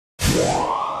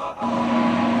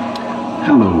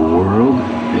Hello world,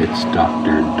 it's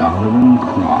Dr. Donovan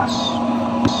Cross.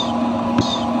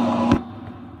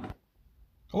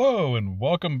 Hello and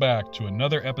welcome back to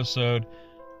another episode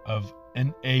of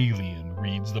An Alien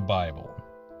Reads the Bible.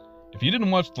 If you didn't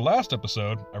watch the last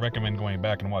episode, I recommend going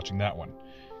back and watching that one,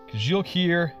 because you'll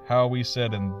hear how we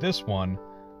said in this one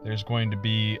there's going to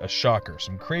be a shocker,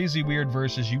 some crazy weird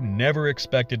verses you never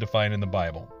expected to find in the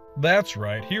Bible. That's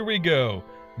right, here we go.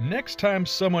 Next time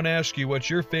someone asks you what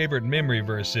your favorite memory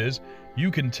verse is, you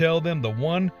can tell them the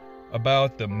one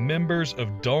about the members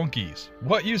of donkeys.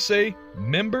 What you say?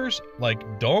 Members?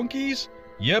 Like donkeys?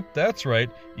 Yep, that's right.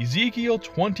 Ezekiel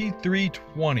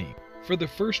 23:20. For the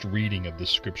first reading of this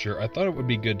scripture, I thought it would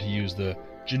be good to use the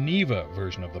Geneva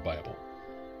version of the Bible.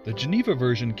 The Geneva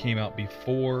version came out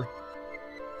before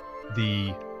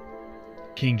the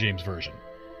King James version.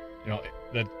 You know,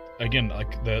 that again,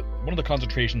 one of the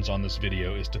concentrations on this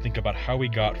video is to think about how we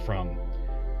got from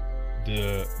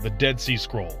the Dead Sea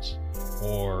Scrolls,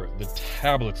 or the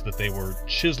tablets that they were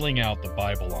chiseling out the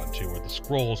Bible onto, or the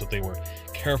scrolls that they were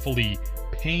carefully,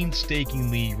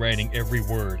 painstakingly writing every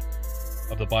word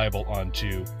of the Bible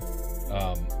onto,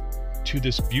 to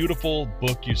this beautiful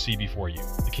book you see before you.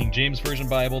 The King James Version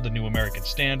Bible, the New American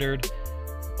Standard,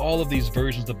 all of these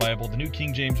versions of the Bible, the New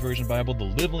King James Version Bible, the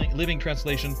Living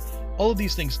Translation, all of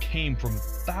these things came from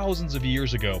thousands of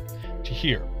years ago to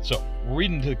here. So we're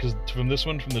reading from this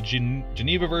one, from the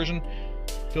Geneva version.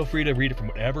 Feel free to read it from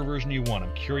whatever version you want.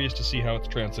 I'm curious to see how it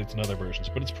translates in other versions,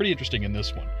 but it's pretty interesting in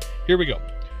this one. Here we go.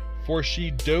 For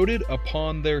she doted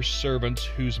upon their servants,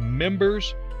 whose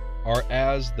members are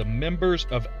as the members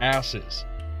of asses,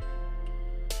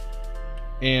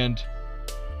 and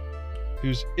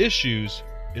whose issues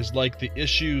is like the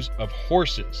issues of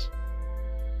horses.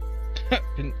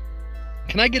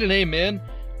 Can I get an amen?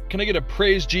 Can I get a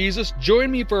praise Jesus?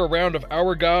 Join me for a round of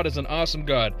Our God is an Awesome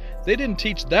God. They didn't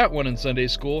teach that one in Sunday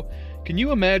school. Can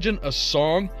you imagine a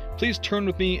song? Please turn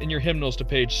with me in your hymnals to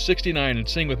page 69 and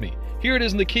sing with me. Here it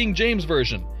is in the King James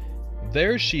Version.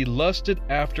 There she lusted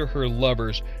after her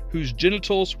lovers, whose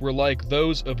genitals were like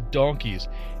those of donkeys,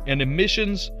 and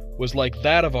emissions was like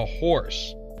that of a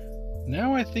horse.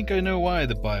 Now I think I know why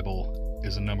the Bible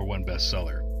is a #1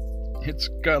 bestseller. It's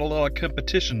got a lot of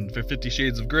competition for 50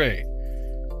 Shades of Grey.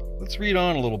 Let's read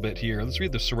on a little bit here. Let's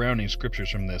read the surrounding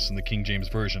scriptures from this in the King James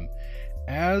Version.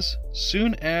 As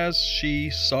soon as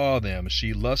she saw them,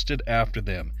 she lusted after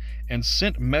them, and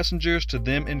sent messengers to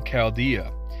them in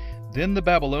Chaldea. Then the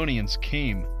Babylonians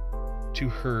came to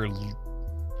her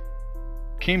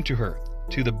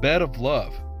to the bed of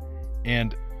love,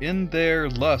 and in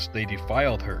their lust they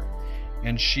defiled her.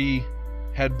 And she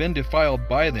had been defiled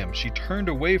by them, she turned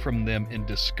away from them in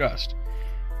disgust.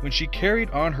 When she carried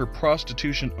on her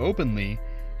prostitution openly,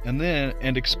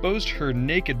 and exposed her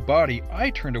naked body, I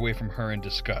turned away from her in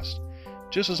disgust,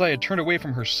 just as I had turned away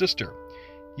from her sister.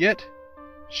 Yet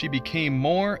she became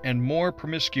more and more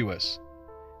promiscuous,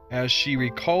 as she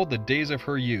recalled the days of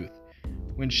her youth,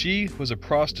 when she was a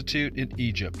prostitute in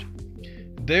Egypt.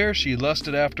 There she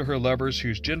lusted after her lovers,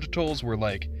 whose genitals were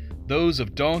like those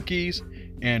of donkeys,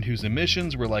 and whose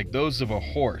emissions were like those of a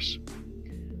horse.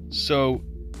 So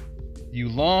you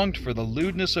longed for the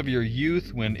lewdness of your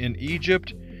youth, when in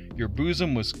Egypt your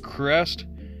bosom was caressed,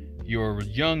 your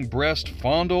young breast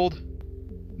fondled.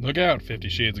 Look out, 50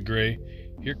 Shades of Grey.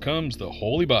 Here comes the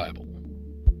Holy Bible.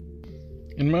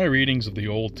 In my readings of the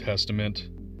Old Testament,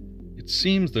 it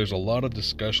seems there's a lot of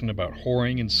discussion about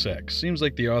whoring and sex. Seems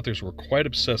like the authors were quite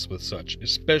obsessed with such,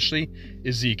 especially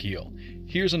Ezekiel.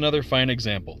 Here's another fine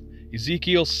example.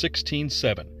 Ezekiel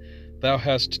 16:7. Thou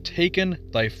hast taken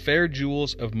thy fair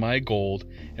jewels of my gold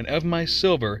and of my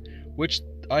silver, which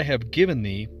I have given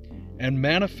thee, and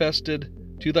manifested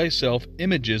to thyself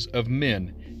images of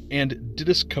men, and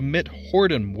didst commit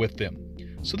whoredom with them.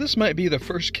 So this might be the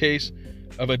first case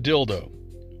of a dildo,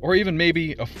 or even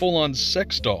maybe a full-on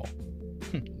sex doll.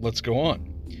 Let's go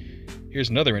on. Here's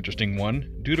another interesting one.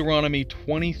 Deuteronomy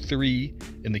 23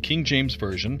 in the King James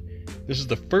Version. This is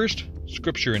the first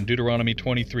scripture in Deuteronomy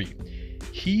 23.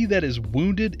 He that is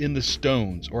wounded in the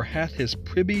stones, or hath his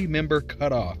privy member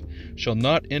cut off, shall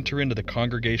not enter into the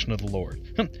congregation of the Lord.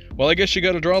 Well, I guess you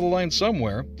got to draw the line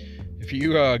somewhere. If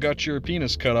you got your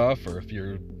penis cut off, or if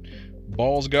your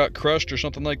balls got crushed or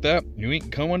something like that, you ain't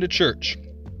going to church.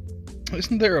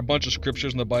 Isn't there a bunch of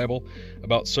scriptures in the Bible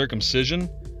about circumcision?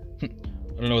 I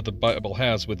don't know what the Bible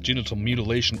has with genital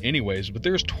mutilation anyways, but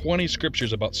there's 20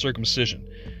 scriptures about circumcision.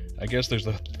 I guess there's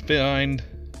a thin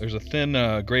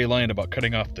gray line about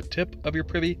cutting off the tip of your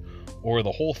privy, or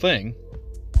the whole thing.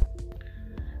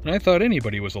 And I thought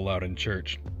anybody was allowed in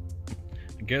church.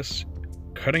 I guess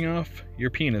cutting off your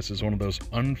penis is one of those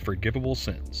unforgivable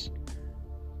sins.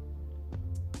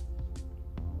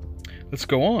 Let's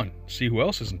go on. See who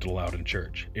else isn't allowed in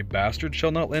church. A bastard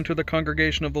shall not enter the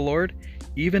congregation of the Lord.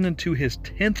 Even into his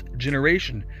 10th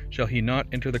generation shall he not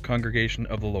enter the congregation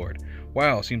of the Lord.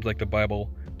 Wow, seems like the Bible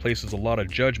places a lot of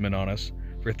judgment on us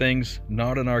for things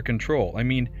not in our control. I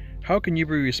mean, how can you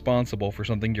be responsible for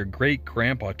something your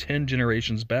great-grandpa 10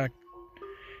 generations back?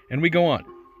 And we go on.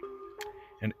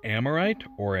 An Amorite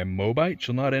or a Moabite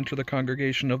shall not enter the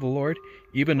congregation of the Lord.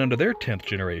 Even unto their 10th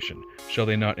generation shall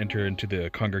they not enter into the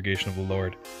congregation of the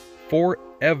Lord.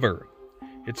 Forever.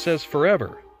 It says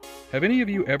forever. Have any of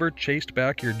you ever chased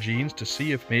back your genes to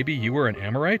see if maybe you were an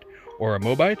Amorite or a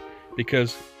Moabite?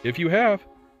 Because if you have,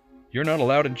 you're not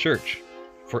allowed in church.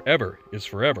 Forever is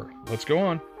forever. Let's go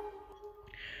on.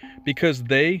 Because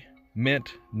they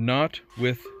met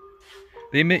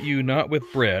you not with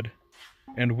bread,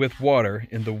 and with water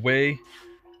in the way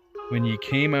when ye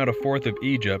came out of forth of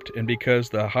Egypt, and because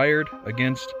the hired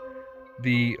against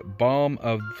the balm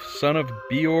of son of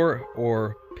Beor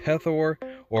or Pethor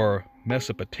or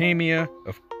Mesopotamia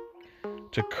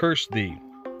to curse thee.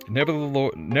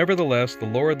 Nevertheless, the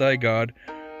Lord thy God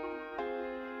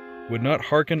would not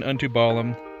hearken unto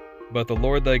Balaam, but the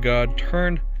Lord thy God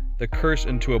turned the curse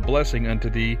into a blessing unto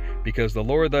thee, because the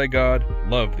Lord thy God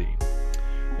loved thee.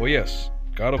 Well, yes,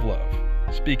 God of love.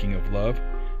 Speaking of love,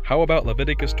 how about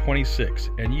Leviticus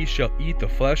 26? And ye shall eat the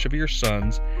flesh of your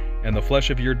sons, and the flesh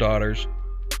of your daughters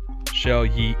shall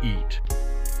ye eat.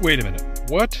 Wait a minute,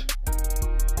 what?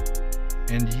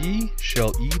 And ye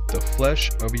shall eat the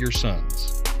flesh of your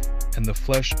sons, and the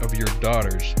flesh of your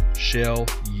daughters shall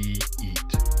ye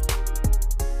eat.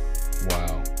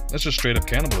 Wow, that's just straight up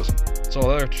cannibalism. That's all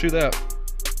there to that.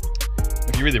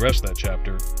 If you read the rest of that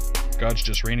chapter, God's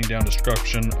just raining down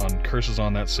destruction on curses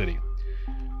on that city.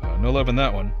 No love in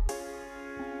that one.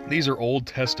 These are Old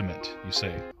Testament, you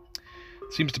say.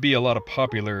 Seems to be a lot of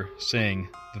popular saying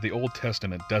that the Old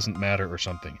Testament doesn't matter or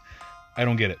something. I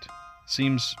don't get it.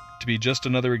 Seems to be just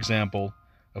another example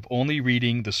of only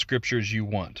reading the scriptures you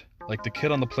want, like the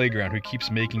kid on the playground who keeps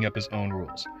making up his own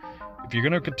rules. If you're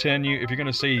going to continue, if you're going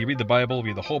to say you read the Bible,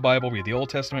 read the whole Bible, read the Old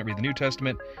Testament, read the New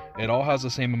Testament, it all has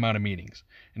the same amount of meanings.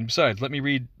 And besides, let me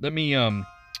read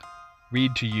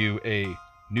to you a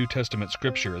New Testament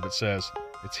scripture that says,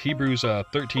 it's Hebrews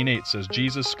 13:8 says,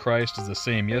 Jesus Christ is the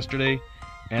same yesterday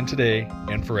and today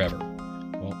and forever.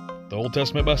 Well, the Old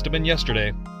Testament must have been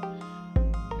yesterday,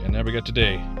 and now we got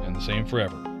today, and the same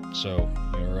forever. So,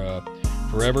 you're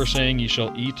forever saying ye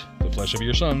shall eat the flesh of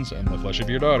your sons and the flesh of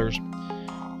your daughters.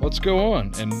 Let's go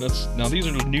on, and now these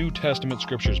are the New Testament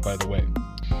scriptures, by the way.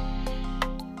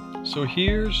 So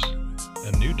here's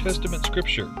a New Testament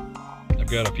scripture. I've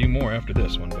got a few more after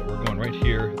this one, but we're going right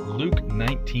here. Luke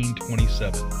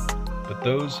 19:27. But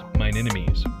those mine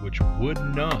enemies, which would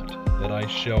not that I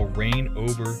shall reign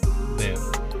over them,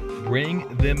 bring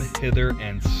them hither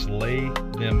and slay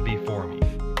them before me.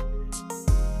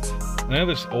 Now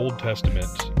this Old Testament,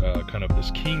 kind of this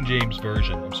King James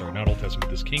Version, I'm sorry, not Old Testament,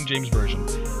 this King James Version,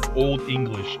 Old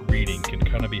English reading can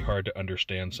kind of be hard to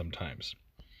understand sometimes.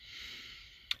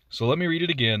 So let me read it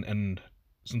again, and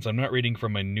since I'm not reading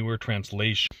from a newer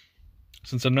translation,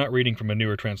 I'm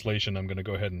going to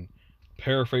go ahead and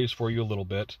paraphrase for you a little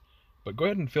bit, but go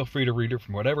ahead and feel free to read it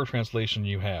from whatever translation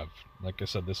you have. Like I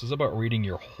said, this is about reading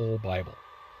your whole Bible,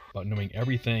 about knowing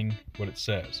everything, what it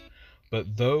says.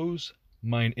 But those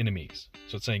mine enemies,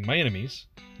 so it's saying my enemies,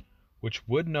 which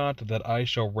would not that I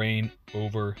shall reign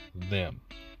over them.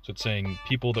 So it's saying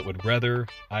people that would rather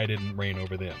I didn't reign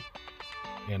over them.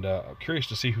 And I'm curious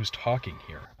to see who's talking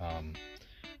here.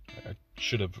 I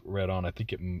should have read on. I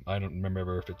don't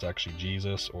remember if it's actually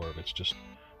Jesus or if it's just,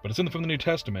 but it's from the New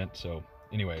Testament. So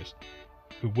anyways,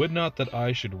 who would not that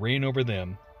I should reign over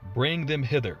them, bring them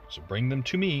hither. So bring them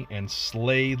to me and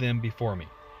slay them before me.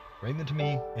 Bring them to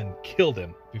me and kill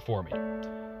them before me.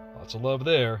 Lots of love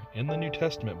there in the New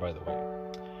Testament, by the way.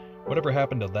 Whatever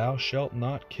happened to thou shalt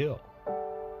not kill?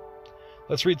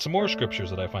 Let's read some more scriptures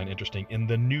that I find interesting in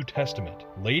the New Testament.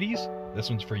 Ladies, this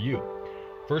one's for you.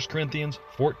 1 Corinthians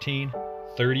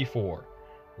 14:34.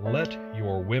 Let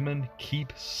your women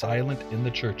keep silent in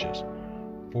the churches,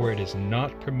 for it is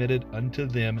not permitted unto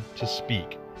them to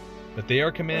speak, but they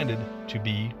are commanded to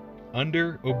be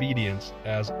under obedience,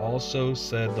 as also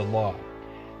said the law.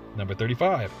 Number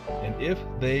 35. And if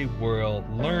they will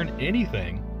learn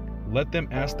anything, let them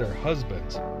ask their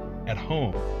husbands at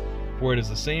home, for it is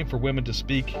the same for women to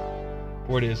speak,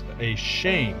 for it is a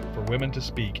shame for women to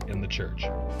speak in the church.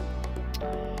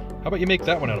 How about you make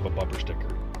that one out of a bumper sticker?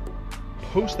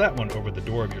 Post that one over the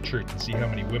door of your church and see how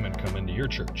many women come into your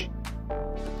church.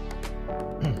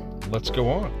 let's go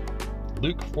on.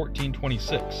 Luke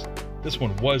 14:26. This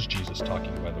one was Jesus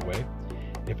talking, by the way.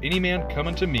 If any man come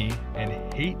unto me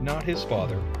and hate not his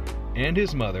father and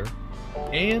his mother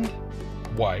and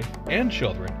wife and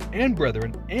children and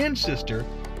brethren and sister,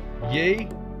 yea,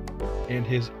 and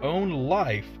his own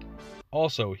life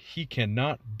also, he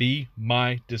cannot be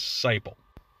my disciple.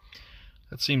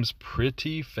 That seems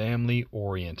pretty family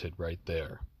oriented right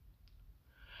there.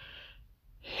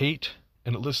 Hate,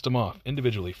 and it lists them off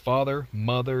individually: father,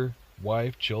 mother,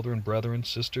 wife, children, brethren,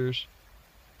 sisters.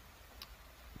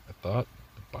 I thought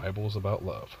the Bible is about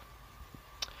love.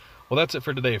 Well, that's it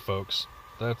for today, folks.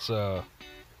 That's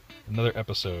another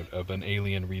episode of An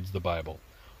Alien Reads the Bible.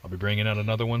 I'll be bringing out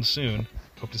another one soon.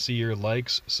 Hope to see your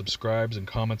likes, subscribes, and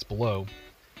comments below.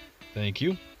 Thank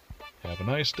you. Have a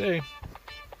nice day.